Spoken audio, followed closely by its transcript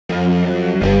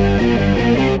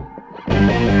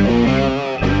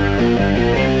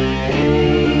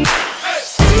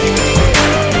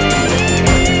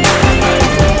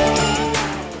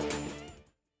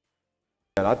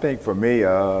And I think for me,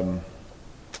 like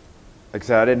I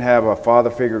said, I didn't have a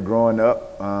father figure growing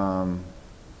up.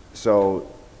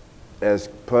 So as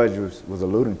Pudge was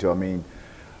alluding to, I mean,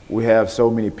 we have so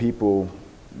many people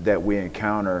that we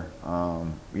encounter,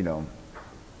 you know,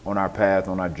 on our path,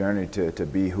 on our journey to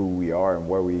be who we are and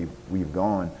where we've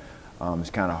gone.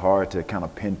 It's kind of hard to kind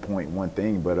of pinpoint one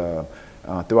thing, but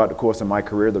throughout the course of my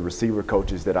career, the receiver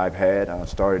coaches that I've had,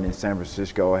 started in San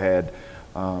Francisco, I had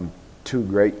two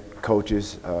great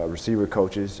coaches, receiver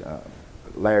coaches,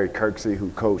 Larry Kirksey,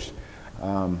 who coached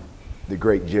the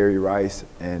great Jerry Rice,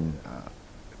 and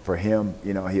for him,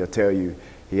 you know, he'll tell you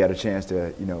he had a chance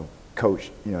to, you know,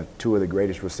 coach, you know, two of the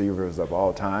greatest receivers of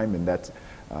all time, and that's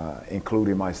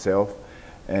including myself.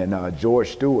 And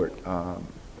George Stewart,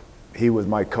 he was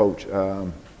my coach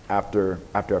after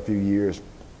a few years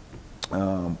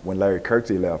when Larry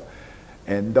Kirksey left.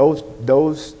 And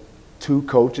those two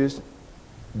coaches,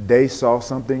 they saw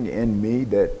something in me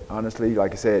that honestly,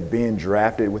 like I said, being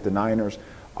drafted with the Niners,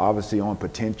 obviously on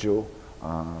potential,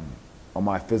 on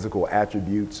my physical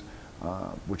attributes,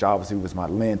 which obviously was my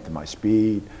length and my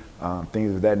speed,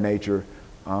 things of that nature.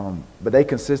 But they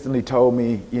consistently told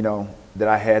me, you know, that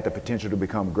I had the potential to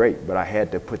become great, but I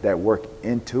had to put that work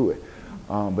into it.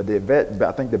 But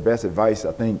I think the best advice,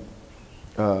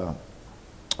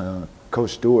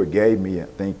 Coach Stewart gave me,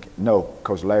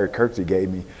 Coach Larry Kirksey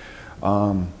gave me,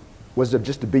 was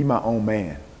just to be my own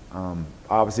man.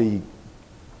 Obviously,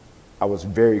 I was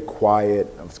very quiet.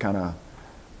 I was kind of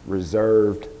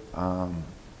reserved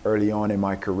early on in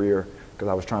my career because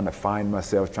I was trying to find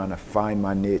myself, trying to find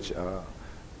my niche,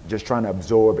 just trying to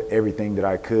absorb everything that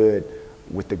I could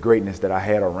with the greatness that I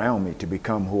had around me to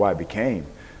become who I became.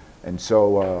 And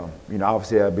so, you know,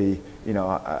 obviously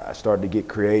I started to get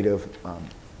creative.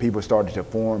 People started to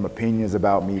form opinions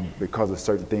about me because of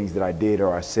certain things that I did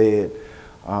or I said,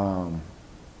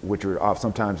 which were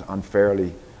sometimes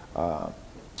unfairly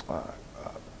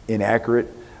inaccurate.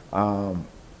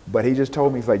 But he just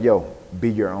told me, he's like, yo,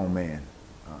 be your own man.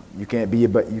 You can't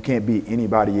be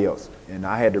anybody else. And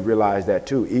I had to realize that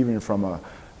too, even from a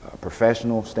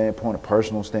professional standpoint, a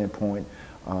personal standpoint.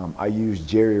 I used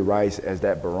Jerry Rice as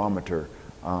that barometer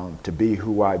to be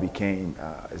who I became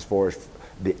as far as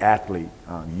the athlete.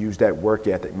 Use that work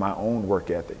ethic, my own work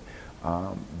ethic.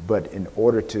 But in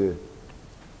order to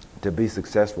be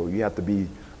successful, you have to be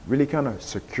really kind of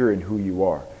secure in who you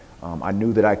are. I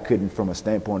knew that I couldn't, from a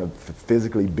standpoint of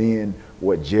physically being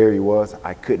what Jerry was,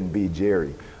 I couldn't be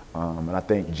Jerry. And I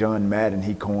think John Madden,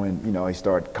 he coined, you know, he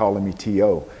started calling me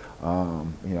T.O.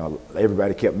 You know,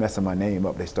 everybody kept messing my name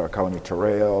up. They started calling me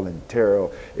Terrell, and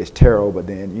Terrell is Terrell, but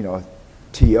then, you know,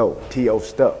 T.O.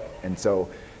 stuck. And so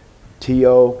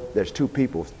T.O., there's two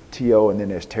people, T.O. and then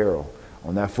there's Terrell.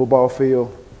 On that football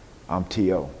field, I'm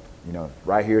T.O. You know,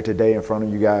 right here today in front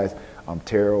of you guys, I'm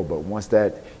Terrell, but once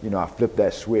that, you know, I flipped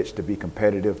that switch to be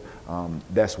competitive,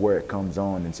 that's where it comes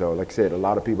on. And so, like I said, a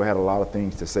lot of people had a lot of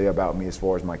things to say about me as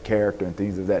far as my character and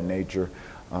things of that nature.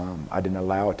 I didn't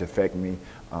allow it to affect me.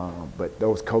 But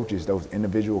those coaches, those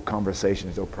individual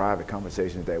conversations, those private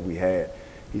conversations that we had,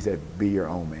 he said, be your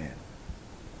own man.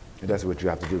 And that's what you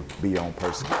have to do, be your own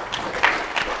person.